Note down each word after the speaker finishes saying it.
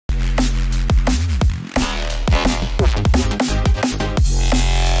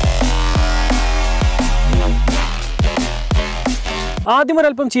ആദ്യം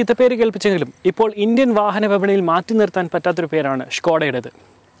ഒരല്പം ചീത്തപ്പേര് കേൾപ്പിച്ചെങ്കിലും ഇപ്പോൾ ഇന്ത്യൻ വാഹന വിപണിയിൽ മാറ്റി നിർത്താൻ പറ്റാത്തൊരു പേരാണ് സ്കോഡയുടേത്.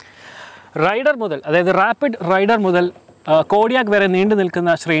 റൈഡർ മുതൽ, അതായത് റാപ്പിഡ് റൈഡർ മുതൽ കോഡിയാക് വരെ നീണ്ടു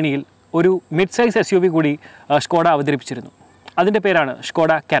നിൽക്കുന്ന ശ്രേണിയിൽ ഒരു മിഡ് സൈസ് SUV കൂടി സ്കോഡ അവതരിപ്പിച്ചിരുന്നു. അതിൻ്റെ പേരാണ്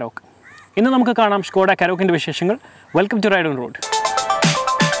സ്കോഡ കാരോക്ക്. ഇന്ന് നമുക്ക് കാണാം സ്കോഡ കാരോക്കിൻ്റെ വിശേഷങ്ങൾ. Welcome to ride on road.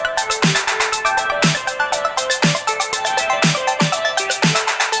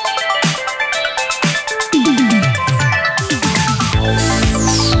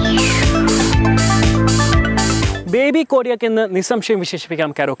 Baby Kodiak എന്ന് നിസ്സംശയം വിശേഷിപ്പിക്കാം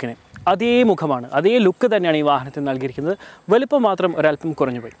കാരോക്കിനെ. അതേ മുഖമാണ്, അതേ ലുക്ക് തന്നെയാണ് ഈ വാഹനത്തിന് നൽകിയിരിക്കുന്നത്. വലുപ്പം മാത്രം ഒരല്പം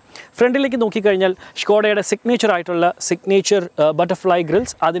കുറഞ്ഞുപോയി. ഫ്രണ്ടിലേക്ക് നോക്കിക്കഴിഞ്ഞാൽ സ്കോഡയുടെ സിഗ്നേച്ചർ ബട്ടർഫ്ലൈ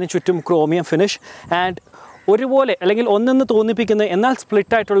ഗ്രിൽസ്, അതിന് ചുറ്റും ക്രോമിയം ഫിനിഷ് ആൻഡ് ഒരുപോലെ അല്ലെങ്കിൽ ഒന്നെന്ന് തോന്നിപ്പിക്കുന്ന എന്നാൽ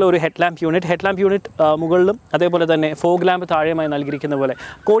സ്പ്ലിറ്റ് ആയിട്ടുള്ള ഒരു ഹെഡ്ലാമ്പ് യൂണിറ്റ് മുകളിലും അതേപോലെ തന്നെ ഫോഗ് ലാമ്പ് താഴെയുമായി നൽകിയിരിക്കുന്ന പോലെ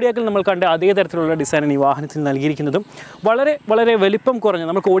കോഡിയാക്കിൽ നമ്മൾ കണ്ട അതേ തരത്തിലുള്ള ഡിസൈനാണ് ഈ വാഹനത്തിൽ നൽകിയിരിക്കുന്നതും. വളരെ വളരെ വലിപ്പം കുറഞ്ഞ,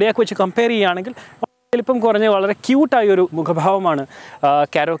 നമ്മൾ കോഡിയാക്ക് വെച്ച് കമ്പയർ ചെയ്യുകയാണെങ്കിൽ വലിപ്പം കുറഞ്ഞ വളരെ ക്യൂട്ടായൊരു മുഖഭാവമാണ്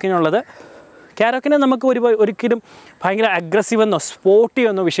കാരോക്കിനുള്ളത്. കാരോക്കിനെ നമുക്ക് ഒരിക്കലും ഭയങ്കര അഗ്രസീവ് എന്നോ സ്പോർട്ടി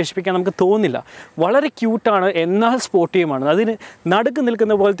എന്നോ വിശേഷിപ്പിക്കാൻ നമുക്ക് തോന്നില്ല. വളരെ ക്യൂട്ടാണ്, എന്നാൽ സ്പോർട്ടിയുമാണ്. അതിന് നടുക്ക്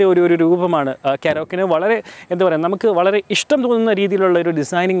നിൽക്കുന്ന പോലത്തെ ഒരു രൂപമാണ് കാരോക്കിന്. വളരെ എന്താ പറയുക, നമുക്ക് വളരെ ഇഷ്ടം തോന്നുന്ന രീതിയിലുള്ള ഒരു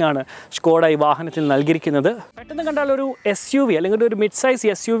ഡിസൈനിങ് ആണ് സ്കോഡ ഈ വാഹനത്തിൽ നൽകിയിരിക്കുന്നത്. പെട്ടെന്ന് കണ്ടാൽ ഒരു SUV അല്ലെങ്കിൽ ഒരു മിഡ്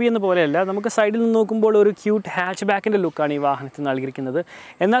സൈസ് SUV എന്ന പോലെയല്ല, നമുക്ക് സൈഡിൽ നിന്ന് നോക്കുമ്പോൾ ഒരു ക്യൂട്ട് ഹാച്ച് ബാക്കിൻ്റെ ലുക്കാണ് ഈ വാഹനത്തിൽ നൽകിയിരിക്കുന്നത്.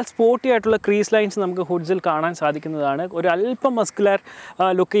 എന്നാൽ സ്പോർട്ടി ആയിട്ടുള്ള ക്രീസ് ലൈൻസ് നമുക്ക് ഹുഡ്സിൽ കാണാൻ സാധിക്കുന്നതാണ്. ഒരു അല്പം മസ്കുലർ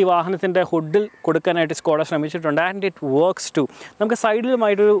ലുക്ക് ഈ വാഹനത്തിൻ്റെ ഹുഡിൽ കൊടുക്കാനായിട്ട് സ്കോഡ ശ്രമിച്ചിട്ടുണ്ട്. And it works to. നമുക്ക്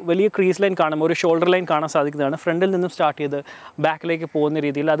സൈഡിലുമായിട്ടൊരു വലിയ ക്രീസ് ലൈൻ കാണാം, ഒരു ഷോൾഡർ ലൈൻ കാണാൻ സാധിക്കുന്നതാണ്. ഫ്രണ്ടിൽ നിന്നും സ്റ്റാർട്ട് ചെയ്ത് ബാക്കിലേക്ക് പോകുന്ന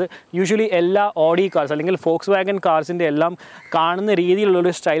രീതിയിൽ, അത് യൂഷ്വലി എല്ലാ ഓഡി കാർസ് അല്ലെങ്കിൽ ഫോക്സ് വാഗൻ കാർസിൻ്റെ എല്ലാം കാണുന്ന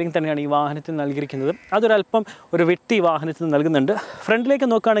രീതിയിലുള്ളൊരു സ്റ്റൈലിംഗ് തന്നെയാണ് ഈ വാഹനത്തിൽ നൽകിയിരിക്കുന്നത്. അതൊരല്പം ഒരു വിട്ട് ഈ വാഹനത്തിൽ നൽകുന്നുണ്ട്. ഫ്രണ്ടിലേക്ക്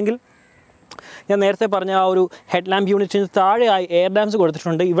നോക്കുകയാണെങ്കിൽ ഞാൻ നേരത്തെ പറഞ്ഞ ആ ഒരു ഹെഡ് ലാമ്പ് യൂണിറ്റിന് താഴെയായി എയർ ഡാംസ്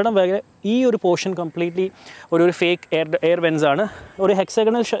കൊടുത്തിട്ടുണ്ട്. ഇവിടെ വരെ ഈ ഒരു പോർഷൻ കംപ്ലീറ്റ്ലി ഒരു ഫേക്ക് എയർ വെൻസ് ആണ്. ഒരു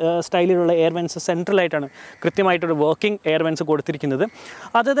ഹെക്സഗണൽ സ്റ്റൈലിലുള്ള എയർ വെൻസ് സെൻട്രലായിട്ടാണ് കൃത്യമായിട്ടൊരു വർക്കിംഗ് എയർ വെൻസ് കൊടുത്തിരിക്കുന്നത്.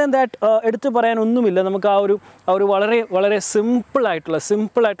 അതർ ദാൻ ദാറ്റ് എടുത്തു പറയാനൊന്നുമില്ല. നമുക്ക് ആ ഒരു വളരെ വളരെ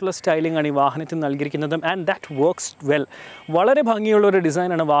സിമ്പിളായിട്ടുള്ള സ്റ്റൈലിംഗ് ആണ് ഈ വാഹനത്തിൽ നൽകിയിരിക്കുന്നത്. And that works well. വളരെ ഭംഗിയുള്ളൊരു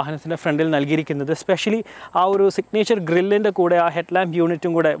ഡിസൈനാണ് വാഹനത്തിൻ്റെ ഫ്രണ്ടിൽ നൽകിയിരിക്കുന്നത്. എസ്പെഷ്യലി ആ ഒരു സിഗ്നേച്ചർ ഗ്രില്ലിൻ്റെ കൂടെ ആ ഹെഡ് ലാമ്പ്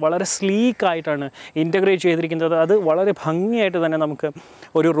യൂണിറ്റും കൂടെ വളരെ സ്ലീക്കായിട്ടാണ് ഇൻ്റഗ്രേറ്റ് ചെയ്തിരിക്കുന്നത്. അത് വളരെ ഭംഗിയായിട്ട് തന്നെ നമുക്ക്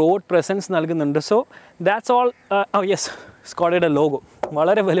ഒരു റോഡ് പ്രസൻസ് നൽകുന്നുണ്ട്. So that's all. Yes, സ്കോഡയുടെ logo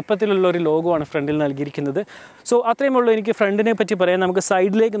വളരെ വലുപ്പത്തിലുള്ള ഒരു ലോഗോ ആണ് ഫ്രണ്ടിൽ നൽകിയിരിക്കുന്നത്. സോ അത്രയും ഉള്ളൂ എനിക്ക് ഫ്രണ്ടിനെ പറ്റി പറയാം. നമുക്ക്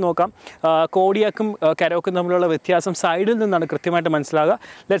സൈഡിലേക്ക് നോക്കാം. കോഡിയാക്കും കാരോക്കും തമ്മിലുള്ള വ്യത്യാസം സൈഡിൽ നിന്നാണ് കൃത്യമായിട്ട് മനസ്സിലാകുക.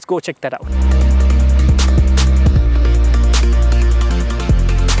 Let's go check that out.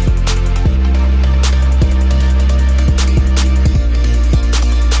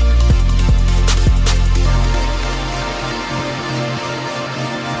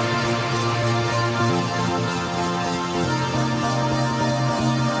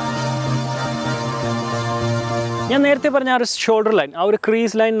 ഞാൻ നേരത്തെ പറഞ്ഞ ആ ഒരു ഷോൾഡർ ലൈൻ, ആ ഒരു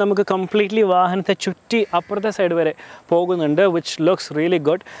ക്രീസ് ലൈൻ നമുക്ക് കംപ്ലീറ്റ്ലി വാഹനത്തെ ചുറ്റി അപ്പുറത്തെ സൈഡ് വരെ പോകുന്നുണ്ട്, വിച്ച് ലുക്സ് റിയലി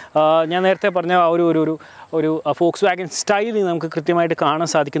ഗുഡ്. ഞാൻ നേരത്തെ പറഞ്ഞ ആ ഒരു ഫോക്സ് വാഗൻ സ്റ്റൈലിൽ നമുക്ക് കൃത്യമായിട്ട് കാണാൻ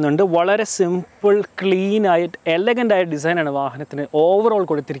സാധിക്കുന്നുണ്ട്. വളരെ സിമ്പിൾ, ക്ലീൻ ആയിട്ട് എലഗൻ്റ് ആയ ഡിസൈനാണ് വാഹനത്തിന് ഓവറോൾ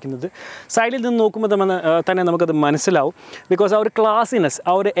കൊടുത്തിരിക്കുന്നത്. സൈഡിൽ നിന്ന് നോക്കുമ്പോൾ തന്നെ നമുക്കത് മനസ്സിലാവും. ബിക്കോസ് ആ ഒരു ക്ലാസിനെസ്,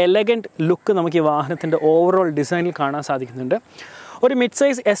 ആ ഒരു എലഗൻറ്റ് ലുക്ക് നമുക്ക് ഈ വാഹനത്തിൻ്റെ ഓവറോൾ ഡിസൈനിൽ കാണാൻ സാധിക്കുന്നുണ്ട്. ഒരു മിഡ്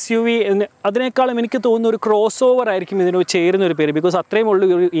സൈസ് SUV അതിനേക്കാളും എനിക്ക് തോന്നുന്ന ഒരു ക്രോസ് ഓവർ ആയിരിക്കും ഇതിന് ചേരുന്ന ഒരു പേര്. ബിക്കോസ് അത്രയും ഉള്ളൂ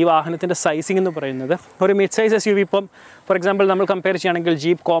ഈ വാഹനത്തിൻ്റെ സൈസിങ് എന്ന് പറയുന്നത്. ഒരു മിഡ് സൈസ് SUV ഇപ്പം ഫോർ എക്സാമ്പിൾ നമ്മൾ കമ്പയർ ചെയ്യുകയാണെങ്കിൽ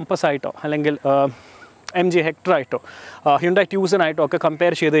ജീപ്പ് കോമ്പസ് ആയിട്ടോ അല്ലെങ്കിൽ MG ഹെക്ടർ ആയിട്ടോ ഹ്യുണ്ടായി ട്യൂസൺ ആയിട്ടോ ഒക്കെ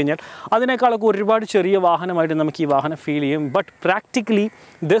കമ്പയർ ചെയ്ത് കഴിഞ്ഞാൽ അതിനേക്കാളൊക്കെ ഒരുപാട് ചെറിയ വാഹനമായിട്ട് നമുക്ക് ഈ വാഹനം ഫീൽ ചെയ്യും. But practically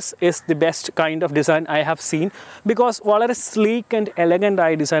this is the best kind of design I have seen. Because വളരെ സ്ലീക്ക് ആൻഡ് എലഗൻ്റ്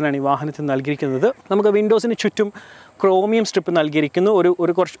ആയ ഡിസൈനാണ് ഈ വാഹനത്തിൽ നൽകിയിരിക്കുന്നത്. നമുക്ക് വിൻഡോസിന് ചുറ്റും ക്രോമിയം സ്ട്രിപ്പ് നൽകിയിരിക്കുന്നു.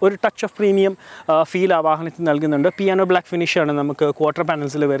 ഒരു ടച്ച് ഓഫ് പ്രീമിയം ഫീൽ ആ വാഹനത്തിൽ നൽകുന്നുണ്ട്. പിയാനോ ബ്ലാക്ക് ഫിനിഷാണ് നമുക്ക് ക്വാർട്ടർ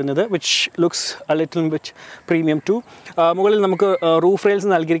പാനൽസിൽ വരുന്നത്, which looks A little bit premium to. മുകളിൽ നമുക്ക് റൂഫ് റെയിൽസ്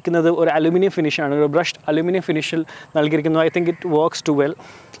നൽകിയിരിക്കുന്നത് ഒരു അലുമിനിയം ഫിനിഷാണ്, ഒരു ബ്രഷ്ഡ് അലുമിനിയം ഫിനിഷിൽ നൽകിയിരിക്കുന്നു. I think it works to well.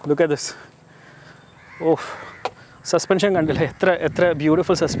 Look at this. Oh, suspension കണ്ടില്ലേ, എത്ര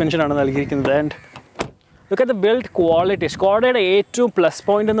ബ്യൂട്ടിഫുൾ സസ്പെൻഷനാണ് നൽകിയിരിക്കുന്നത്. And look at the build quality. സ്കോഡയുടെ ഏറ്റവും പ്ലസ്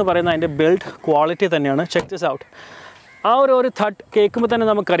പോയിൻ്റ് എന്ന് പറയുന്നത് അതിൻ്റെ ബിൽഡ് ക്വാളിറ്റി തന്നെയാണ്. Check this out. ആ ഒരു thud കേൾക്കുമ്പോൾ തന്നെ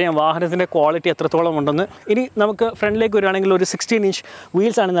നമുക്കറിയാം വാഹനത്തിൻ്റെ ക്വാളിറ്റി എത്രത്തോളം ഉണ്ടെന്ന്. ഇനി നമുക്ക് ഫ്രണ്ടിലേക്ക് വരികയാണെങ്കിൽ ഒരു 16-inch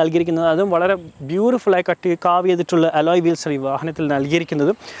വീൽസ് ആണ് നൽകിയിരിക്കുന്നത്. അതും വളരെ ബ്യൂട്ടിഫുള്ളായി കാവ് ചെയ്തിട്ടുള്ള അലോയ് വീൽസ് ആണ് ഈ വാഹനത്തിൽ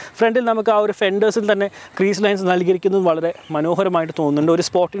നൽകിയിരിക്കുന്നത്. ഫ്രണ്ടിൽ നമുക്ക് ആ ഒരു ഫെൻഡേഴ്സിൽ തന്നെ ക്രീസ് ലൈൻസ് നൽകിയിരിക്കുന്നത് വളരെ മനോഹരമായിട്ട് തോന്നുന്നുണ്ട്. ഒരു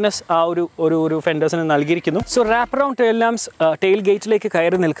സ്പോർട്ടിനെസ് ആ ഒരു ഫെൻഡേഴ്സിന് നൽകിയിരിക്കുന്നു. So rap around tail lamps tail ഗേറ്റിലേക്ക്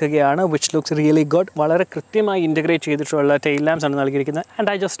കയറി നിൽക്കുകയാണ്, വിച്ച് ലുക്സ് റിയലി ഗുഡ്. വളരെ കൃത്യമായി ഇൻറ്റഗ്രേറ്റ് ചെയ്തിട്ടുള്ള ടെയിൽ ലാംപ്സ് ആണ് നൽകിയിരിക്കുന്നത്. And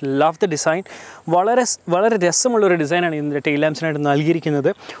I just love the design. വളരെ രസമുള്ളൊരു ഡിസൈനാണ് ഇതിൻ്റെ ടെയിൽ ലാംപ്സിനായിട്ട് നൽകിയിരിക്കുന്നത്.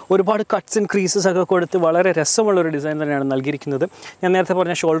 ഒരുപാട് കട്ട്സ് ആൻഡ് ക്രീസസ് ഒക്കെ കൊടുത്ത് വളരെ രസമുള്ളൊരു ഡിസൈൻ തന്നെയാണ് നൽകിയിരിക്കുന്നത്. ഞാൻ നേരത്തെ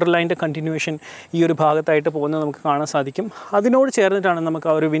പറഞ്ഞ ഷോൾഡർ ലൈൻ്റെ കണ്ടിന്യൂവേഷൻ ഈ ഒരു ഭാഗത്തായിട്ട് പോകുന്നത് നമുക്ക് കാണാൻ സാധിക്കും. അതിനോട് ചേർന്നിട്ടാണ് നമുക്ക്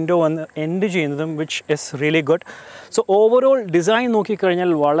ആ ഒരു വിൻഡോ വന്ന് എൻഡ് ചെയ്യുന്നതും, which is really good. So overall design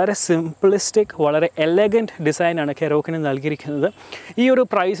നോക്കിക്കഴിഞ്ഞാൽ വളരെ സിംപ്ലിസ്റ്റിക്, വളരെ എലഗൻറ്റ് ഡിസൈനാണ് കെറോക്കിന് നൽകിയിരിക്കുന്നത്. ഈ ഒരു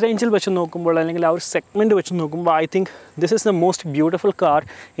പ്രൈസ് റേഞ്ചിൽ വെച്ച് നോക്കുമ്പോൾ, അല്ലെങ്കിൽ ആ ഒരു സെഗ്മെൻറ്റ് വെച്ച് നോക്കുമ്പോൾ, I think this is the most beautiful car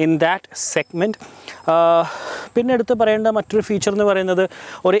in that segment. പിന്നെ എടുത്ത് പറയേണ്ട മറ്റൊരു ഫീച്ചർ എന്ന് പറയുന്നത്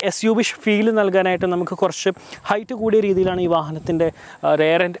ഒരു SUV ഫീൽ നൽകാനായിട്ട് നമുക്ക് കുറച്ച് ഹൈറ്റ് കൂടിയ രീതിയിലാണ് ഈ വാഹനത്തിൻ്റെ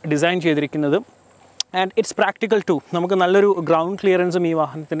റെയർ എൻഡ് ഡിസൈൻ ചെയ്തിരിക്കുന്നത്. And it's practical to. നമുക്ക് നല്ലൊരു ഗ്രൗണ്ട് ക്ലിയറൻസും ഈ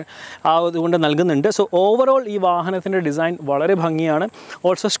വാഹനത്തിന് അതുകൊണ്ട് നൽകുന്നുണ്ട്. സോ ഓവറോൾ ഈ വാഹനത്തിൻ്റെ ഡിസൈൻ വളരെ ഭംഗിയാണ്.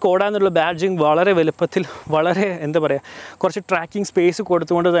 ഓൾസോ സ്കോഡ എന്നുള്ള ബാഡ്ജിങ് വളരെ വലുപ്പത്തിൽ, വളരെ കുറച്ച് ട്രാക്കിംഗ് സ്പേസ്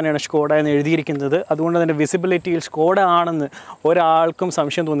കൊടുത്തുകൊണ്ട് തന്നെയാണ് സ്കോഡ എന്ന് എഴുതിയിരിക്കുന്നത്. അതുകൊണ്ട് തന്നെ വിസിബിലിറ്റിയിൽ സ്കോഡ ആണെന്ന് ഒരാൾക്കും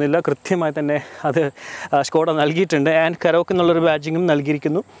സംശയം തോന്നില്ല. കൃത്യമായി തന്നെ അത് സ്കോഡ നൽകിയിട്ടുണ്ട്. ആൻഡ് കരോക്ക് എന്നുള്ളൊരു ബാഡ്ജിങ്ങും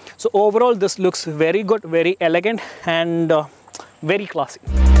നൽകിയിരിക്കുന്നു. So overall this looks very good, very elegant and very ക്ലാസി.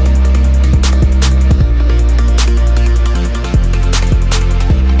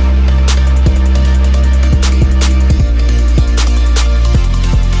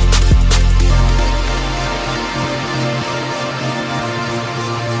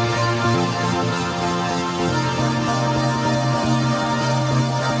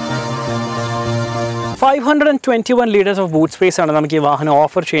 521 liters of boot space ആണ് നമുക്ക് ഈ വാഹനം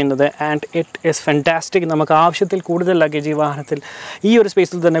ഓഫർ ചെയ്യുന്നത്. And it is fantastic. നമുക്ക് ആവശ്യത്തിൽ കൂടുതൽ ലഗേജ് ഈ വാഹനത്തിൽ ഈ ഒരു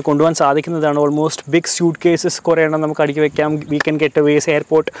സ്പേസിൽ തന്നെ കൊണ്ടുപോകാൻ സാധിക്കുന്നതാണ്. ഓൾമോസ്റ്റ് ബിഗ് സ്യൂട്ട് കേസസ് കുറേ എണ്ണം നമുക്ക് അടുക്കി വയ്ക്കാം. Weekend get aways,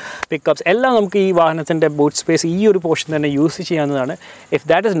 airport pickups എല്ലാം നമുക്ക് ഈ വാഹനത്തിൻ്റെ ബൂട്ട് സ്പേസ് ഈ ഒരു പോർഷൻ തന്നെ യൂസ് ചെയ്യാവുന്നതാണ്. If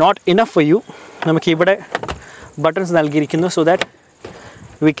that is not enough for you, നമുക്ക് ഇവിടെ ബട്ടൺസ് നൽകിയിരിക്കുന്നു. So that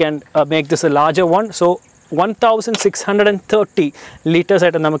we can make this a larger one. So 1630 liters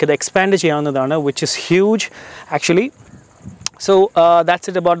ആയിട്ട് നമുക്കിത് എക്സ്പാൻഡ് ചെയ്യാവുന്നതാണ്, which is huge actually. So that's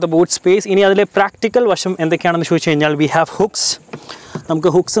it about the boot space. ഇനി അതിലെ practical വശം എന്തൊക്കെയാണെന്ന് ചോദിച്ചു കഴിഞ്ഞാൽ, we have hooks. നമുക്ക്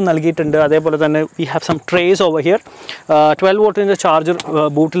ഹുക്സ് നൽകിയിട്ടുണ്ട്. അതേപോലെ തന്നെ we have some trace over here. 12 വോൾട്ടിൻ്റെ charger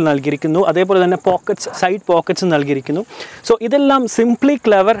ബൂട്ടിൽ നൽകിയിരിക്കുന്നു. അതേപോലെ തന്നെ പോക്കറ്റ്സ്, സൈഡ് പോക്കറ്റ്സ് നൽകിയിരിക്കുന്നു. സോ ഇതെല്ലാം സിംപ്ലി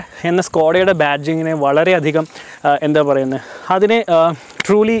ക്ലെവർ എന്ന സ്കോഡയുടെ ബാഡ്ജിങ്ങിനെ വളരെയധികം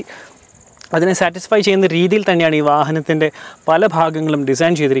അതിനെ സാറ്റിസ്ഫൈ ചെയ്യുന്ന രീതിയിൽ തന്നെയാണ് ഈ വാഹനത്തിൻ്റെ പല ഭാഗങ്ങളും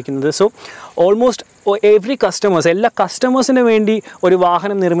ഡിസൈൻ ചെയ്തിരിക്കുന്നത്. സോ ഓൾമോസ്റ്റ് എല്ലാ കസ്റ്റമേഴ്സിന് വേണ്ടി ഒരു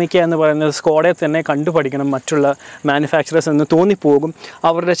വാഹനം നിർമ്മിക്കുക എന്ന് പറയുന്നത് സ്കോഡയെ തന്നെ കണ്ടുപഠിക്കണം മറ്റുള്ള മാനുഫാക്ചറേഴ്സ് എന്ന് തോന്നിപ്പോകും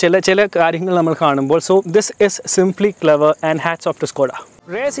അവരുടെ ചില കാര്യങ്ങൾ നമ്മൾ കാണുമ്പോൾ. So this is simply clever and hats of two Skoda.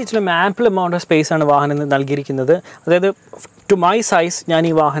 Rare സീറ്റിലും ആംപിൾ എമൗണ്ട് ഓഫ് സ്പേസ് ആണ് വാഹനത്തിന് നൽകിയിരിക്കുന്നത്. അതായത് ടു മൈ സൈസ് ഞാൻ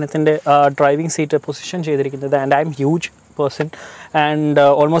ഈ വാഹനത്തിൻ്റെ ഡ്രൈവിംഗ് സീറ്റ് പൊസിഷൻ ചെയ്തിരിക്കുന്നത്. And I M huge person and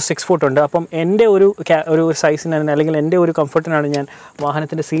almost 6 foot ഉണ്ട്. അപ്പം എൻ്റെ ഒരു സൈസിനാണ് അല്ലെങ്കിൽ എൻ്റെ ഒരു കംഫർട്ടിനാണ് ഞാൻ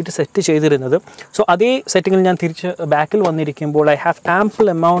വാഹനത്തിൻ്റെ സീറ്റ് സെറ്റ് ചെയ്തിരുന്നത്. സോ അതേ സെറ്റിങ്ങിൽ ഞാൻ തിരിച്ച് ബാക്കിൽ വന്നിരിക്കുമ്പോൾ I have ample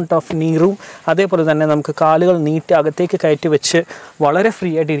amount of നീ റൂം. അതേപോലെ തന്നെ നമുക്ക് കാലുകൾ നീട്ടി അകത്തേക്ക് കയറ്റി വെച്ച് വളരെ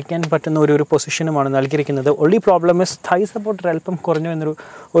ഫ്രീ ആയിട്ട് ഇരിക്കാൻ പറ്റുന്ന ഒരു പൊസിഷനുമാണ് നൽകിയിരിക്കുന്നത്. Only problem is thigh support അല്പം കുറഞ്ഞു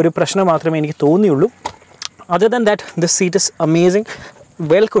എന്നൊരു പ്രശ്നം മാത്രമേ എനിക്ക് തോന്നിയുള്ളൂ. Other than that this seat is amazing.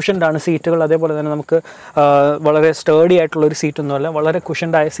 Well കുഷൻഡ് ആണ് സീറ്റുകൾ. അതേപോലെ തന്നെ നമുക്ക് വളരെ സ്റ്റേഡി ആയിട്ടുള്ളൊരു സീറ്റൊന്നുമല്ല, വളരെ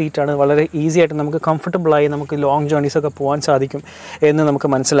കുഷൻഡായ സീറ്റാണ്. വളരെ ഈസി ആയിട്ട് നമുക്ക് കംഫർട്ടബിളായി നമുക്ക് ലോങ് ജേർണീസൊക്കെ പോകാൻ സാധിക്കും എന്ന് നമുക്ക്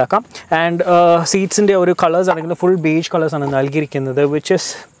മനസ്സിലാക്കാം. ആൻഡ് സീറ്റ്സിൻ്റെ ഒരു കളേഴ്സ് ആണെങ്കിൽ ഫുൾ ബേജ് കളേഴ്സാണ് നൽകിയിരിക്കുന്നത്, which is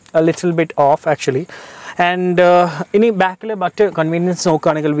A little bit of actually. And ഇനി ബാക്കിലെ മറ്റ് കൺവീനിയൻസ്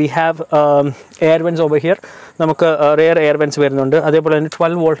നോക്കുകയാണെങ്കിൽ we have air vents over here. നമുക്ക് റെയർ എയർ വെൻസ് വരുന്നുണ്ട്. അതേപോലെ തന്നെ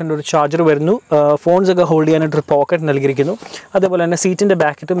 12 വോൾട്ടിൻ്റെ ഒരു ചാർജർ വരുന്നു. ഫോൺസൊക്കെ ഹോൾഡ് ചെയ്യാനായിട്ടൊരു പോക്കറ്റ് നൽകിയിരിക്കുന്നു. അതേപോലെ തന്നെ സീറ്റിൻ്റെ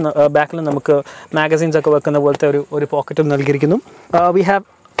ബാക്കിലും നമുക്ക് മാഗസീൻസ് ഒക്കെ വെക്കുന്ന പോലത്തെ ഒരു പോക്കറ്റും നൽകിയിരിക്കുന്നു. We have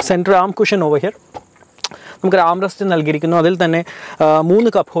central am cushion over here. നമുക്കൊരു ആംറസ്റ്റ് നൽകിയിരിക്കുന്നു. അതിൽ തന്നെ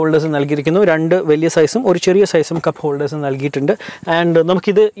 3 കപ്പ് ഹോൾഡേഴ്സ് നൽകിയിരിക്കുന്നു. 2 വലിയ സൈസും ഒരു ചെറിയ സൈസും കപ്പ് ഹോൾഡേഴ്സ് നൽകിയിട്ടുണ്ട്. ആൻഡ്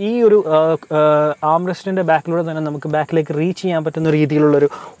നമുക്കിത് ഈ ഒരു ആംറസ്റ്റിൻ്റെ ബാക്കിലൂടെ തന്നെ നമുക്ക് ബാക്കിലേക്ക് റീച്ച് ചെയ്യാൻ പറ്റുന്ന രീതിയിലുള്ളൊരു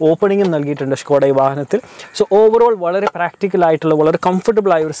ഓപ്പണിങ്ങും നൽകിയിട്ടുണ്ട് സ്കോഡ ഈ വാഹനത്തിൽ. സോ ഓവറോൾ വളരെ പ്രാക്ടിക്കൽ ആയിട്ടുള്ള വളരെ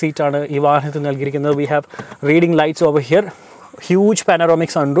കംഫർട്ടബിൾ ആയ ഒരു സീറ്റാണ് ഈ വാഹനത്തിൽ നൽകിയിരിക്കുന്നത്. We have reading lights over here. Huge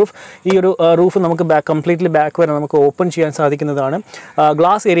panoramic sunroof. ഈ ഒരു റൂഫ് നമുക്ക് കംപ്ലീറ്റ്ലി ബാക്ക് വരെ നമുക്ക് ഓപ്പൺ ചെയ്യാൻ സാധിക്കുന്നതാണ്.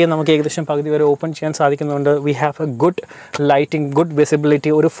 ഗ്ലാസ് ഏരിയ നമുക്ക് ഏകദേശം പകുതി വരെ ഓപ്പൺ ചെയ്യാൻ സാധിക്കുന്നുണ്ട്. We have A good lighting, good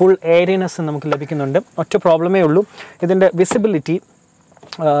visibility, ഒരു ഫുൾ എയറിനെസ് നമുക്ക് ലഭിക്കുന്നുണ്ട്. ഒറ്റ പ്രോബ്ലമേ ഉള്ളൂ, ഇതിൻ്റെ വിസിബിലിറ്റി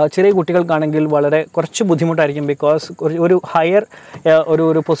ചെറിയ കുട്ടികൾക്കാണെങ്കിൽ വളരെ കുറച്ച് ബുദ്ധിമുട്ടായിരിക്കും. ബിക്കോസ് ഒരു ഹയർ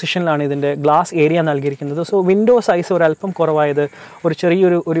ഒരു പൊസിഷനിലാണ് ഇതിൻ്റെ ഗ്ലാസ് ഏരിയ നൽകിയിരിക്കുന്നത്. സോ വിൻഡോ സൈസ് ഒരല്പം കുറവായത് ഒരു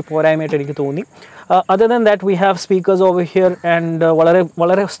ചെറിയൊരു പോരായ്മയായിട്ട് എനിക്ക് തോന്നി. Other than that we have speakers over here and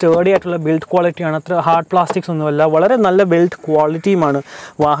വളരെ സ്റ്റേഡി ആയിട്ടുള്ള ബിൽഡ് ക്വാളിറ്റിയാണ്. അത്ര ഹാർഡ് പ്ലാസ്റ്റിക്സ് ഒന്നുമല്ല, വളരെ നല്ല ബിൽഡ് ക്വാളിറ്റിയുമാണ്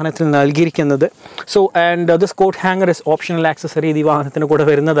വാഹനത്തിൽ നൽകിയിരിക്കുന്നത്. So and this coat hanger is optional accessory. ഇത് ഈ വാഹനത്തിന് കൂടെ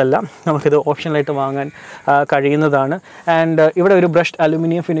വരുന്നതല്ല, നമുക്കിത് ഓപ്ഷണലായിട്ട് വാങ്ങാൻ കഴിയുന്നതാണ്. ആൻഡ് ഇവിടെ ഒരു ബ്രഷ്ഡ്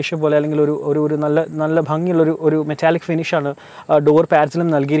അലുമിനിയം ഫിനിഷ് പോലെ അല്ലെങ്കിൽ ഒരു നല്ല ഭംഗിയുള്ള ഒരു മെറ്റാലിക് ഫിനിഷാണ് ഡോർ പാഡ്സിലും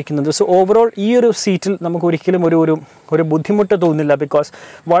നൽകിയിരിക്കുന്നത്. സോ ഓവറോൾ ഈ ഒരു സീറ്റിൽ നമുക്ക് ഒരിക്കലും ഒരു ബുദ്ധിമുട്ട് തോന്നില്ല. ബിക്കോസ്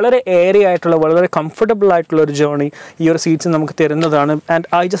വളരെ എയറി ആയിട്ടുള്ള വളരെ കംഫർട്ടബിൾ ആയിട്ടുള്ള ഒരു ജേർണി ഈ ഒരു സീറ്റ്സ് നമുക്ക് തരുന്നതാണ്. And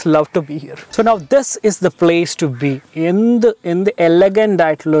I just love to B here. So now this is the place to B. എന്ത് എലഗൻ്റ്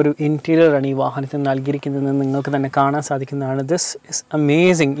ആയിട്ടുള്ള ഒരു ഇൻറ്റീരിയറാണ് ഈ വാഹനത്തിന് നൽകിയിരിക്കുന്നതെന്ന് നിങ്ങൾക്ക് തന്നെ കാണാൻ സാധിക്കുന്നതാണ്. This is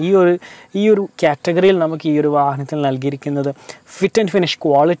amazing. ഈ ഒരു കാറ്റഗറിയിൽ നമുക്ക് ഈ ഒരു വാഹനത്തിൽ നൽകിയിരിക്കുന്നത് ഫിറ്റ് ആൻഡ് ഫിനിഷ്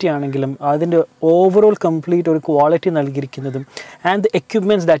ക്വാളിറ്റി ആണെങ്കിലും അതിൻ്റെ ഓവറോൾ കംപ്ലീറ്റ് ഒരു quality നൽകിയിരിക്കുന്നതും and the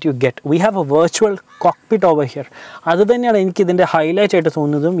equipments that you get. We have A virtual cockpit over here. അത് തന്നെയാണ് എനിക്കിതിൻ്റെ ഹൈലൈറ്റ് ആയിട്ട്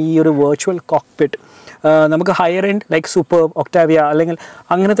തോന്നുന്നതും. ഈ ഒരു വെർച്വൽ കോക്ക്പിറ്റ് നമുക്ക് higher end like super, Octavia അല്ലെങ്കിൽ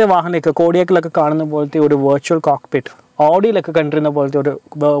അങ്ങനത്തെ വാഹനമൊക്കെ കോഡിയാക്കിലൊക്കെ കാണുന്ന പോലത്തെ ഒരു വെർച്വൽ കോക്ക്പിറ്റ്, ഓഡിയിലൊക്കെ കണ്ടിരുന്ന പോലത്തെ ഒരു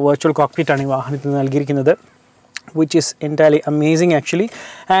വെർച്വൽ കോക്ക്പിറ്റാണ് ഈ വാഹനത്തിൽ നൽകിയിരിക്കുന്നത്. which is entirely amazing actually.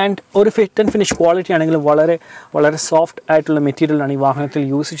 And ഒരു ഫിറ്റ് ആൻഡ് ഫിനിഷ് ക്വാളിറ്റി ആണെങ്കിലും വളരെ സോഫ്റ്റ് ആയിട്ടുള്ള മെറ്റീരിയലാണ് ഈ വാഹനത്തിൽ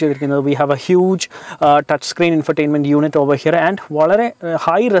യൂസ് ചെയ്തിരിക്കുന്നത്. We have A huge touch screen infotainment unit over here and വളരെ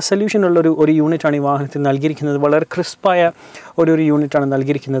ഹൈ റെസൊല്യൂഷൻ ഉള്ള ഒരു യൂണിറ്റാണ് ഈ വാഹനത്തിൽ നൽകിയിരിക്കുന്നത്. വളരെ ക്രിസ്പായ ഒരു യൂണിറ്റാണ്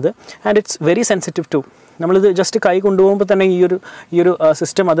നൽകിയിരിക്കുന്നത്. And it's very sensitive to. നമ്മളിത് ജസ്റ്റ് കൈ കൊണ്ടുപോകുമ്പോൾ തന്നെ ഈ ഒരു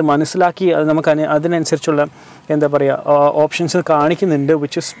സിസ്റ്റം അത് മനസ്സിലാക്കി അത് നമുക്ക് അതിനനുസരിച്ചുള്ള എന്താ പറയുക ഓപ്ഷൻസ് കാണിക്കുന്നുണ്ട്,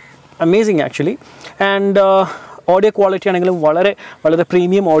 which is amazing actually. And audio quality ആണെങ്കിലും വളരെ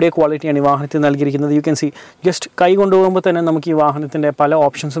പ്രീമിയം ഓഡിയോ ക്വാളിറ്റിയാണ് ഈ വാഹനത്തിൽ നൽകിയിരിക്കുന്നത്. യു ക്യാൻ സി ജസ്റ്റ് കൈ കൊണ്ടുപോകുമ്പോൾ തന്നെ നമുക്ക് ഈ വാഹനത്തിൻ്റെ പല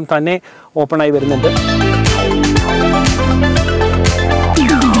ഓപ്ഷൻസും തന്നെ ഓപ്പണായി വരുന്നുണ്ട്.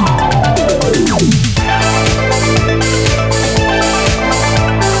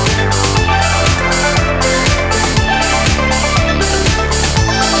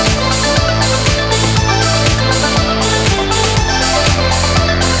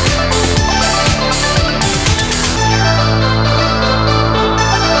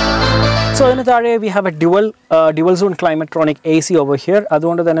 സോ അതിന് താഴെ we have A dual zone Climatronic AC over here.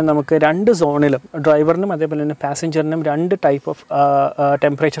 അതുകൊണ്ട് തന്നെ നമുക്ക് രണ്ട് സോണിലും ഡ്രൈവറിനും അതേപോലെ തന്നെ പാസഞ്ചറിനും രണ്ട് ടൈപ്പ് ഓഫ്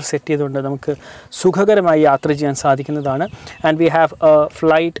ടെമ്പറേച്ചർ സെറ്റ് ചെയ്തുകൊണ്ട് നമുക്ക് സുഖകരമായി യാത്ര ചെയ്യാൻ സാധിക്കുന്നതാണ്. ആൻഡ് വി ഹാവ്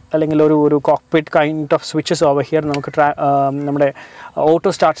ഫ്ലൈറ്റ് അല്ലെങ്കിൽ ഒരു cockpit kind of switches over here. നമുക്ക് നമ്മുടെ ഓട്ടോ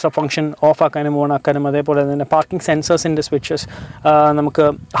സ്റ്റാർട്ട്സ് ഫംഗ്ഷൻ ഓഫ് ആക്കാനും ഓൺ ആക്കാനും അതേപോലെ തന്നെ പാർക്കിംഗ് സെൻസേഴ്സിൻ്റെ സ്വിച്ചസ്, നമുക്ക്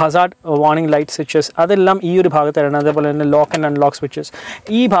ഹസാർഡ് വാർണിംഗ് ലൈറ്റ് സ്വിച്ചസ് അതെല്ലാം ഈ ഒരു ഭാഗത്തായിട്ടാണ്. അതേപോലെ തന്നെ ലോക്ക് ആൻഡ് അൺലോക്ക് സ്വിച്ചസ്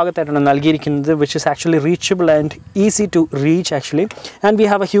ഈ ഭാഗത്തായിട്ടാണ് നൽകിയിരിക്കുന്നത്, which is actually reachable and easy to reach actually. And we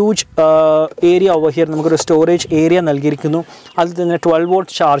have a huge area over here. നമുക്കൊരു സ്റ്റോറേജ് ഏരിയ നൽകിയിരിക്കുന്നു. അതിൽ തന്നെ 12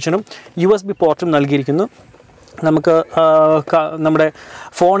 വോൾട്ട് ചാർജറും USB പോർട്ടും നൽകിയിരിക്കുന്നു. നമുക്ക് നമ്മുടെ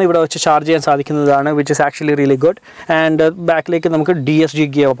ഫോൺ ഇവിടെ വെച്ച് ചാർജ് ചെയ്യാൻ സാധിക്കുന്നതാണ്, which is actually really good. And ബാക്കിലേക്ക് നമുക്ക് DSG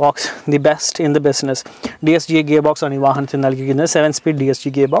gear box, the best in the business. DSG gear box ആണ് ഈ വാഹനത്തിൽ നൽകിയിരിക്കുന്നത്, 7 സ്പീഡ്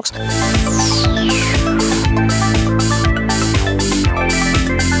DSG ഗിയർ ബോക്സ്.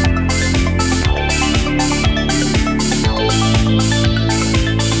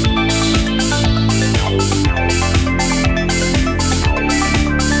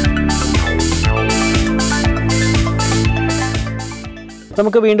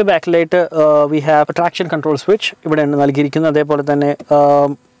 നമുക്ക് വീണ്ടും ബാക്കിലായിട്ട് we have traction control switch ഇവിടെയാണ് നൽകിയിരിക്കുന്നത്. അതേപോലെ തന്നെ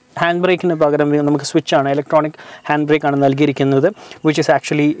ഹാൻഡ് ബ്രേക്കിന് പകരം നമുക്ക് സ്വിച്ചാണ്, ഇലക്ട്രോണിക് ഹാൻഡ് ബ്രേക്കാണ് നൽകിയിരിക്കുന്നത്, which is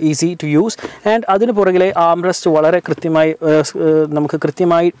actually easy to use. And അതിന് പുറകിലെ ആംറെസ്റ്റ് വളരെ നമുക്ക്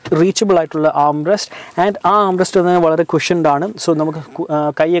കൃത്യമായി റീച്ചബിൾ ആയിട്ടുള്ള ആംറെസ്റ്റ്. ആൻഡ് ആ ആംറെസ്റ്റ് തന്നെ വളരെ കുഷൻഡാണ്. സോ നമുക്ക്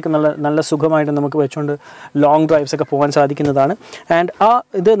കൈയൊക്കെ നല്ല സുഖമായിട്ട് നമുക്ക് വെച്ചുകൊണ്ട് ലോങ് ഡ്രൈവ്സ് ഒക്കെ പോകാൻ സാധിക്കുന്നതാണ്. ആൻഡ്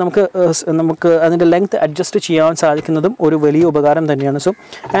ഇത് നമുക്ക് അതിൻ്റെ ലെങ്ത് അഡ്ജസ്റ്റ് ചെയ്യാൻ സാധിക്കുന്നതും ഒരു വലിയ ഉപകാരം തന്നെയാണ്. So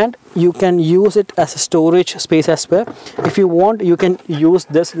and you can use it as A storage space as well. If you want you can use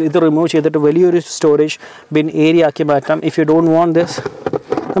this. ഇത് റിമൂവ് ചെയ്തിട്ട് വലിയൊരു സ്റ്റോറേജ് ബിൻ ഏരിയ ആക്കി മാറ്റാം. If you don't want this,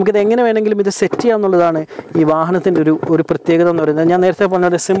 നമുക്കിത് എങ്ങനെ വേണമെങ്കിലും ഇത് സെറ്റ് ചെയ്യാമെന്നുള്ളതാണ് ഈ വാഹനത്തിൻ്റെ ഒരു പ്രത്യേകത എന്ന് പറയുന്നത്. ഞാൻ നേരത്തെ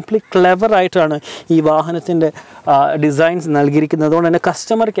പറഞ്ഞത് സിംപ്ലി ക്ലെവർ ആയിട്ടാണ് ഈ വാഹനത്തിൻ്റെ ഡിസൈൻസ് നൽകിയിരിക്കുന്നത്. അതുകൊണ്ട് തന്നെ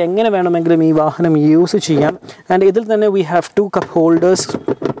കസ്റ്റമർക്ക് എങ്ങനെ വേണമെങ്കിലും ഈ വാഹനം യൂസ് ചെയ്യാം. ആൻഡ് ഇതിൽ തന്നെ വി ഹാവ് 2 കപ്പ് ഹോൾഡേഴ്സ്,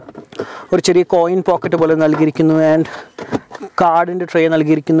 ഒരു ചെറിയ കോയിൻ പോക്കറ്റ് പോലെ നൽകിയിരിക്കുന്നു. ആൻഡ് കാർഡിൻ്റെ ട്രേ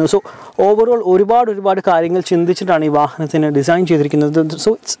നൽകിയിരിക്കുന്നു. സോ ഓവറോൾ ഒരുപാട് കാര്യങ്ങൾ ചിന്തിച്ചിട്ടാണ് ഈ വാഹനത്തിന് ഡിസൈൻ ചെയ്തിരിക്കുന്നത്.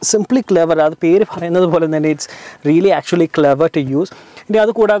 So it's simply clever. അത് പേര് പറയുന്നത് പോലെ തന്നെ it's really actually clever to use. ഇനി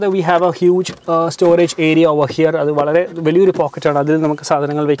അതുകൂടാതെ we have A huge storage area over here. അത് വളരെ വലിയൊരു പോക്കറ്റാണ്. അതിൽ നമുക്ക്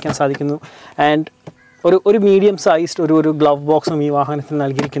സാധനങ്ങൾ വയ്ക്കാൻ സാധിക്കുന്നു. ആൻഡ് ഒരു മീഡിയം സൈസ്ഡ് ഒരു ഗ്ലവ് ബോക്സും ഈ വാഹനത്തിന്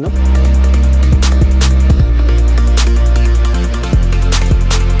നൽകിയിരിക്കുന്നു.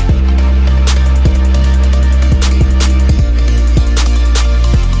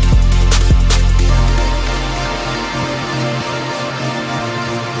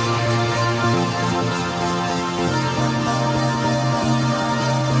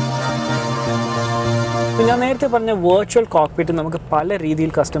 ഞാൻ നേരത്തെ പറഞ്ഞ വെർച്വൽ കോക്പിറ്റ് നമുക്ക് പല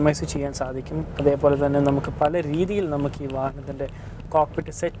രീതിയിൽ കസ്റ്റമൈസ് ചെയ്യാൻ സാധിക്കും. അതേപോലെ തന്നെ നമുക്ക് പല രീതിയിൽ നമുക്ക് ഈ വാഹനത്തിൻ്റെ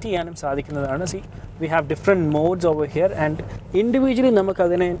കോക്പിറ്റ് സെറ്റ് ചെയ്യാനും സാധിക്കുന്നതാണ്. We have different modes over here and individually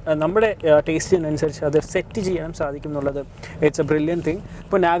നമുക്കതിനെ നമ്മുടെ ടേസ്റ്റിനനുസരിച്ച് അത് സെറ്റ് ചെയ്യാനും സാധിക്കും എന്നുള്ളത് ഇറ്റ്സ് എ ബ്രില്യൻ തിങ്.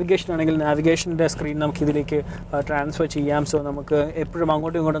 ഇപ്പോൾ നാവിഗേഷൻ ആണെങ്കിൽ നാവിഗേഷൻ്റെ സ്ക്രീൻ നമുക്ക് ഇതിലേക്ക് ട്രാൻസ്ഫർ ചെയ്യാം. സോ നമുക്ക് എപ്പോഴും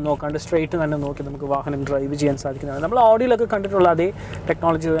അങ്ങോട്ടും ഇങ്ങോട്ടും നോക്കാണ്ട് സ്ട്രെയിറ്റ് തന്നെ നോക്കി നമുക്ക് വാഹനം ഡ്രൈവ് ചെയ്യാൻ സാധിക്കുന്നതാണ്. നമ്മൾ ഓഡിയോയിലൊക്കെ കണ്ടിട്ടുള്ള അതേ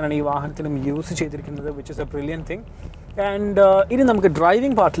ടെക്നോളജി തന്നെയാണ് ഈ വാഹനത്തിനും യൂസ് ചെയ്തിരിക്കുന്നത്, which is A brilliant thing. And ഇനി നമുക്ക്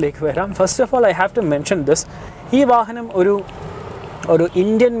ഡ്രൈവിംഗ് പാർട്ടിലേക്ക് വരാം. First of all I have to mention this. ഈ വാഹനം ഒരു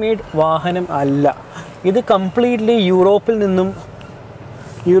ഇന്ത്യൻ മെയ്ഡ് വാഹനം അല്ല. ഇത് കംപ്ലീറ്റ്ലി യൂറോപ്പിൽ നിന്നും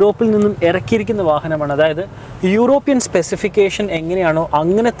ഇറക്കിയിരിക്കുന്ന വാഹനമാണ്. അതായത് യൂറോപ്യൻ സ്പെസിഫിക്കേഷൻ എങ്ങനെയാണോ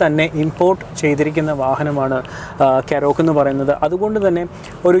അങ്ങനെ തന്നെ ഇമ്പോർട്ട് ചെയ്തിരിക്കുന്ന വാഹനമാണ് കരോക്ക് എന്ന് പറയുന്നത്. അതുകൊണ്ട് തന്നെ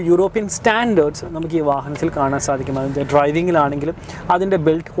ഒരു യൂറോപ്യൻ സ്റ്റാൻഡേർഡ്സ് നമുക്ക് ഈ വാഹനത്തിൽ കാണാൻ സാധിക്കും. അതിൻ്റെ ഡ്രൈവിങ്ങിലാണെങ്കിലും അതിൻ്റെ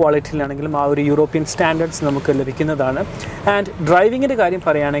ബിൽഡ് ക്വാളിറ്റിയിലാണെങ്കിലും ആ ഒരു യൂറോപ്യൻ സ്റ്റാൻഡേർഡ്സ് നമുക്ക് ലഭിക്കുന്നതാണ്. ആൻഡ് ഡ്രൈവിങ്ങിൻ്റെ കാര്യം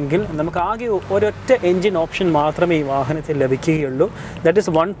പറയുകയാണെങ്കിൽ നമുക്ക് ആകെ ഒരൊറ്റ എൻജിൻ ഓപ്ഷൻ മാത്രമേ ഈ വാഹനത്തിൽ ലഭിക്കുകയുള്ളൂ. That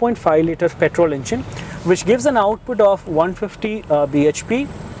is 1.5 litre petrol engine which gives an output of 150 bhp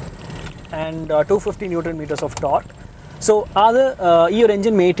and 250 newton meters of torque. So അത് ഈ ഒരു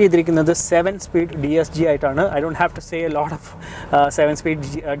എൻജിൻ മേറ്റ് ചെയ്തിരിക്കുന്നത് 7 സ്പീഡ് DSG ആയിട്ടാണ്. I don't have to say a lot of 7 speed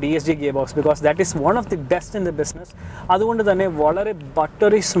DSG gear box because that is one of the best in the business. അതുകൊണ്ട് തന്നെ വളരെ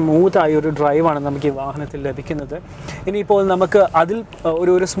buttery smooth ആയ ഒരു ഡ്രൈവാണ് നമുക്ക് ഈ വാഹനത്തിൽ ലഭിക്കുന്നത്. ഇനിയിപ്പോൾ നമുക്ക് അതിൽ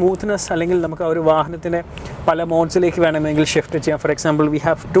ഒരു സ്മൂത്ത്നെസ് അല്ലെങ്കിൽ നമുക്ക് ഒരു വാഹനത്തിൻ്റെ പല മോഡ്സിലേക്ക് വേണമെങ്കിൽ ഷിഫ്റ്റ് ചെയ്യാം. For example we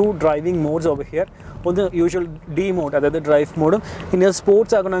have 2 driving modes over here. ഒന്ന് യൂഷ്വൽ ഡി മോഡ്, അതായത് ഡ്രൈവ് മോഡും. ഇനി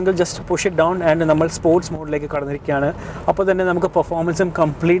സ്പോർട്സ് ആകണമെങ്കിൽ just push it down and നമ്മൾ സ്പോർട്സ് മോഡിലേക്ക് കടന്നിരിക്കുകയാണ്. അപ്പോൾ തന്നെ നമുക്ക് പെർഫോമൻസും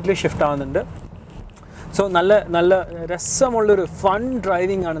കംപ്ലീറ്റ്ലി ഷിഫ്റ്റ് ആവുന്നുണ്ട്. സോ നല്ല രസമുള്ളൊരു ഫൺ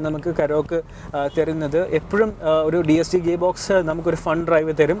ഡ്രൈവിംഗ് ആണ് നമുക്ക് കരോക്ക് തരുന്നത്. എപ്പോഴും ഒരു DSG ഗിയർ ബോക്സ് നമുക്കൊരു ഫൺ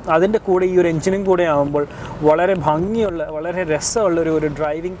ഡ്രൈവ് തരും. അതിൻ്റെ കൂടെ ഈ ഒരു എഞ്ചിനും കൂടെ ആകുമ്പോൾ വളരെ ഭംഗിയുള്ള വളരെ രസമുള്ളൊരു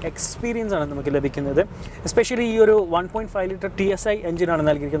ഡ്രൈവിംഗ് എക്സ്പീരിയൻസ് ആണ് നമുക്ക് ലഭിക്കുന്നത്. എസ്പെഷ്യലി ഈ ഒരു 1.5 ലിറ്റർ TSI എഞ്ചിനാണ്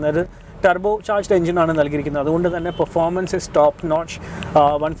നൽകിയിരിക്കുന്നത്. ടർബോ ചാർജ്ഡ് എഞ്ചിനാണ് നൽകിയിരിക്കുന്നത്. അതുകൊണ്ട് തന്നെ performance is top notch.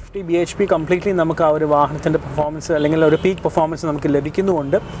 150 bhp completely നമുക്ക് ആ ഒരു വാഹനത്തിൻ്റെ പെർഫോമൻസ് അല്ലെങ്കിൽ ഒരു പീക്ക് പെർഫോമൻസ് നമുക്ക്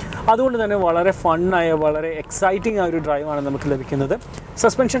ലഭിക്കുന്നുമുണ്ട്. അതുകൊണ്ട് തന്നെ വളരെ ഫണ്ണായ വളരെ എക്സൈറ്റിംഗ് ആയ ഒരു ഡ്രൈവാണ് നമുക്ക് ലഭിക്കുന്നത്.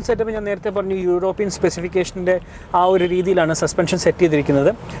 സസ്പെൻഷൻ സെറ്റപ്പ് ഞാൻ നേരത്തെ പറഞ്ഞു യൂറോപ്യൻ സ്പെസിഫിക്കേഷൻ്റെ ആ ഒരു രീതിയിലാണ് സസ്പെൻഷൻ സെറ്റ്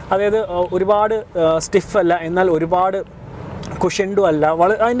ചെയ്തിരിക്കുന്നത്. അതായത് ഒരുപാട് സ്റ്റിഫ് അല്ല, എന്നാൽ ഒരുപാട് കുഷൻഡും അല്ല,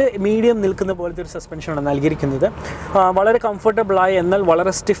 അതിൻ്റെ മീഡിയം നിൽക്കുന്ന പോലത്തെ ഒരു സസ്പെൻഷനാണ് നൽകിയിരിക്കുന്നത്. വളരെ കംഫർട്ടബിളായി എന്നാൽ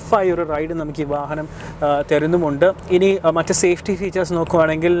വളരെ സ്റ്റിഫായ ഒരു റൈഡ് നമുക്ക് ഈ വാഹനം തരുന്നുമുണ്ട്. ഇനി മറ്റ് സേഫ്റ്റി ഫീച്ചേഴ്സ്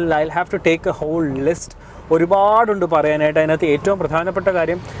നോക്കുകയാണെങ്കിൽ I have to take A whole list. ഒരുപാടുണ്ട് പറയാനായിട്ട്. അതിനകത്ത് ഏറ്റവും പ്രധാനപ്പെട്ട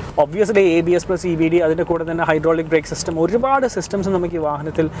കാര്യം ഒബ്വിയസ്ലി ABS പ്ലസ് EBD, അതിൻ്റെ കൂടെ തന്നെ ഹൈഡ്രോളിക് ബ്രേക്ക് സിസ്റ്റം, ഒരുപാട് സിസ്റ്റംസ് നമുക്ക് ഈ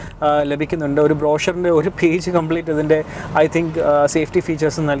വാഹനത്തിൽ ലഭിക്കുന്നുണ്ട്. ഒരു ബ്രോഷറിൻ്റെ ഒരു പേജ് കംപ്ലീറ്റ് ഇതിൻ്റെ ഐ തിങ്ക് സേഫ്റ്റി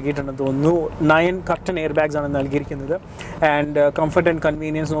ഫീച്ചേഴ്സ് നൽകിയിട്ടുണ്ടെന്ന് തോന്നുന്നു. 9 കർട്ടൻ എയർ ബാഗ്സ് ആണ് നൽകിയിരിക്കുന്നത്. ആൻഡ് കംഫർട്ട് ആൻഡ്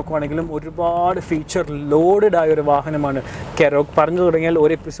കൺവീനിയൻസ് നോക്കുവാണെങ്കിലും ഒരുപാട് ഫീച്ചർ ലോഡഡ് ആയ ഒരു വാഹനമാണ് കരോക്ക്. പറഞ്ഞു തുടങ്ങിയാൽ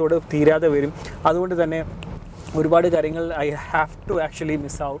ഒരു എപ്പിസോഡ് തീരാതെ വരും. അതുകൊണ്ട് തന്നെ ഒരുപാട് കാര്യങ്ങൾ I have to actually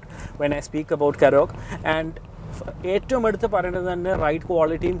miss out when I speak about കരോക്ക്. And ഏറ്റവും എടുത്ത് പറയേണ്ടത് തന്നെ റൈഡ്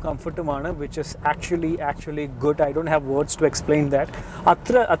ക്വാളിറ്റിയും കംഫർട്ടുമാണ്, which is actually good. I don't have words to explain that.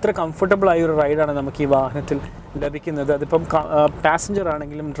 അത്ര കംഫർട്ടബിൾ ആയ ഒരു റൈഡാണ് നമുക്ക് ഈ വാഹനത്തിൽ ലഭിക്കുന്നത്. അതിപ്പം പാസഞ്ചർ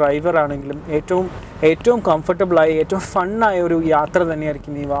ആണെങ്കിലും ഡ്രൈവർ ആണെങ്കിലും ഏറ്റവും കംഫർട്ടബിളായി ഏറ്റവും ഫണ്ണായ ഒരു യാത്ര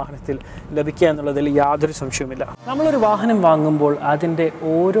തന്നെയായിരിക്കും ഈ വാഹനത്തിൽ ലഭിക്കുക എന്നുള്ളതിൽ യാതൊരു സംശയവുമില്ല. നമ്മളൊരു വാഹനം വാങ്ങുമ്പോൾ അതിൻ്റെ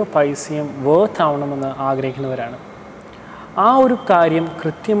ഓരോ പൈസയും വർത്ത് ആവണമെന്ന് ആഗ്രഹിക്കുന്നവരാണ്. ആ ഒരു കാര്യം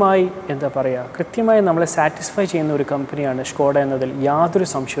കൃത്യമായി കൃത്യമായി നമ്മളെ സാറ്റിസ്ഫൈ ചെയ്യുന്ന ഒരു കമ്പനിയാണ് സ്കോഡ എന്നതിൽ യാതൊരു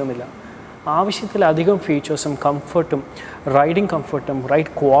സംശയവുമില്ല. ആവശ്യത്തിലധികം ഫീച്ചേഴ്സും കംഫർട്ടും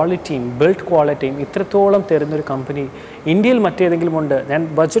റൈഡ് ക്വാളിറ്റിയും ബിൽഡ് ക്വാളിറ്റിയും ഇത്രത്തോളം തരുന്നൊരു കമ്പനി ഇന്ത്യയിൽ മറ്റേതെങ്കിലും ഉണ്ട്. ഞാൻ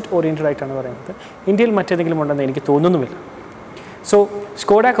ബഡ്ജറ്റ് ഓറിയൻറ്റഡ് ആയിട്ടാണ് പറയുന്നത്. ഇന്ത്യയിൽ മറ്റേതെങ്കിലും ഉണ്ടെന്ന് എനിക്ക് തോന്നുന്നുമില്ല. സോ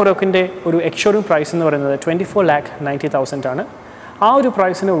സ്കോഡ കരോക്കിൻ്റെ ഒരു എക്സ്-ഷോറൂം പ്രൈസ് എന്ന് പറയുന്നത് 24,90,000 ആണ്. ആ ഒരു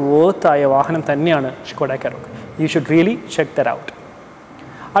പ്രൈസിന് വർത്തായ വാഹനം തന്നെയാണ് Skoda കരോക്ക്. You should really check that out.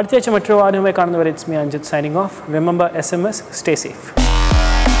 അടുത്ത ആഴ്ച മറ്റൊരു വാഹനവുമായി കാണുന്നവരെ it's me Anjith signing off. Remember SMS, stay safe.